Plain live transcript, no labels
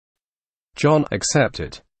John, accept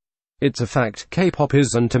it. It's a fact. K-pop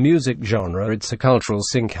isn't a music genre, it's a cultural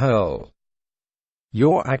sinkhole.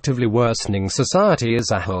 You're actively worsening society as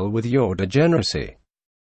a whole with your degeneracy.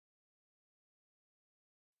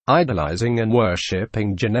 Idolizing and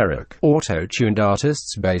worshipping generic, auto-tuned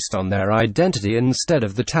artists based on their identity instead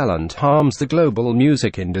of the talent harms the global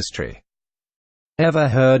music industry. Ever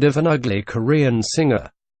heard of an ugly Korean singer?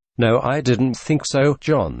 No, I didn't think so,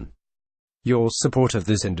 John. Your support of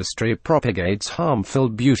this industry propagates harmful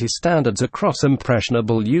beauty standards across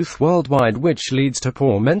impressionable youth worldwide, which leads to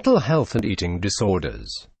poor mental health and eating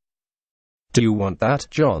disorders. Do you want that,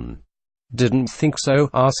 John? Didn't think so,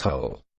 asshole.